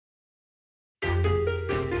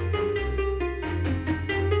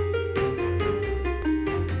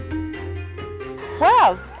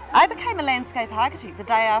I became a landscape architect the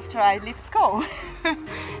day after I left school.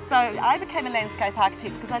 So I became a landscape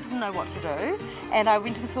architect because I didn't know what to do, and I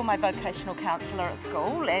went and saw my vocational counsellor at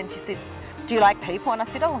school, and she said, "Do you like people?" And I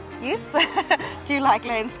said, "Oh, yes." "Do you like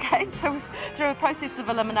landscape?" So through a process of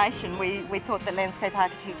elimination, we thought that landscape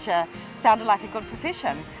architecture sounded like a good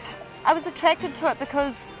profession. I was attracted to it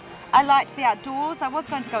because I liked the outdoors. I was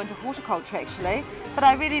going to go into horticulture actually, but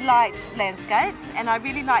I really liked landscapes, and I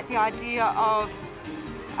really liked the idea of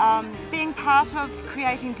being part of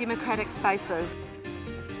creating democratic spaces.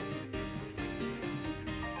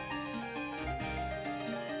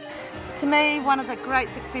 To me, one of the great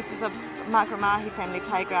successes of Margaret Mahi Family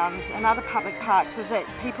Playground and other public parks is that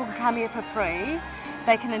people can come here for free.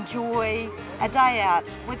 They can enjoy a day out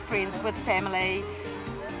with friends, with family,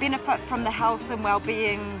 benefit from the health and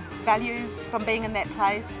well-being values from being in that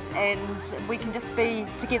place, and we can just be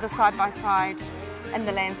together side by side in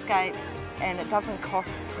the landscape, and it doesn't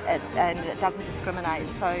cost and it doesn't discriminate.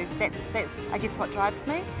 So that's I guess what drives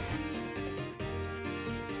me.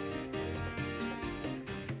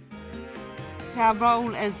 Our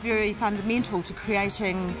role is very fundamental to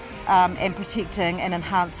creating and protecting and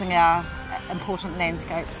enhancing our important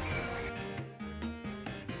landscapes.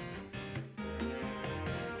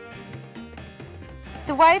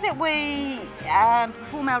 The way that we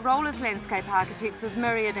perform our role as landscape architects is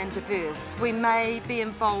myriad and diverse. We may be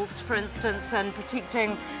involved, for instance, in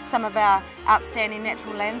protecting some of our outstanding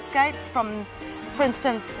natural landscapes. For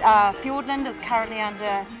instance, Fiordland is currently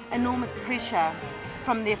under enormous pressure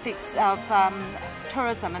from the effects of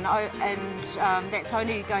tourism, and that's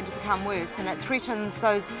only going to become worse, and it threatens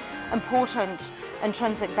those important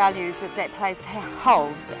intrinsic values that that place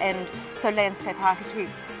holds. And so landscape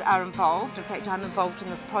architects are involved. In fact, I'm involved in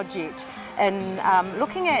this project in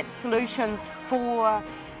looking at solutions for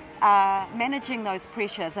managing those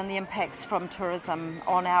pressures and the impacts from tourism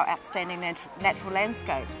on our outstanding natural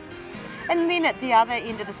landscapes. And then at the other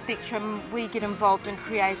end of the spectrum, we get involved in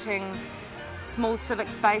creating small civic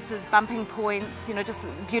spaces, bumping points, you know, just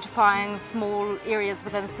beautifying small areas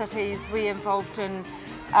within cities. We're involved in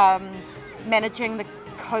managing the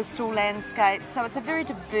coastal landscape. So it's a very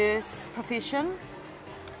diverse profession.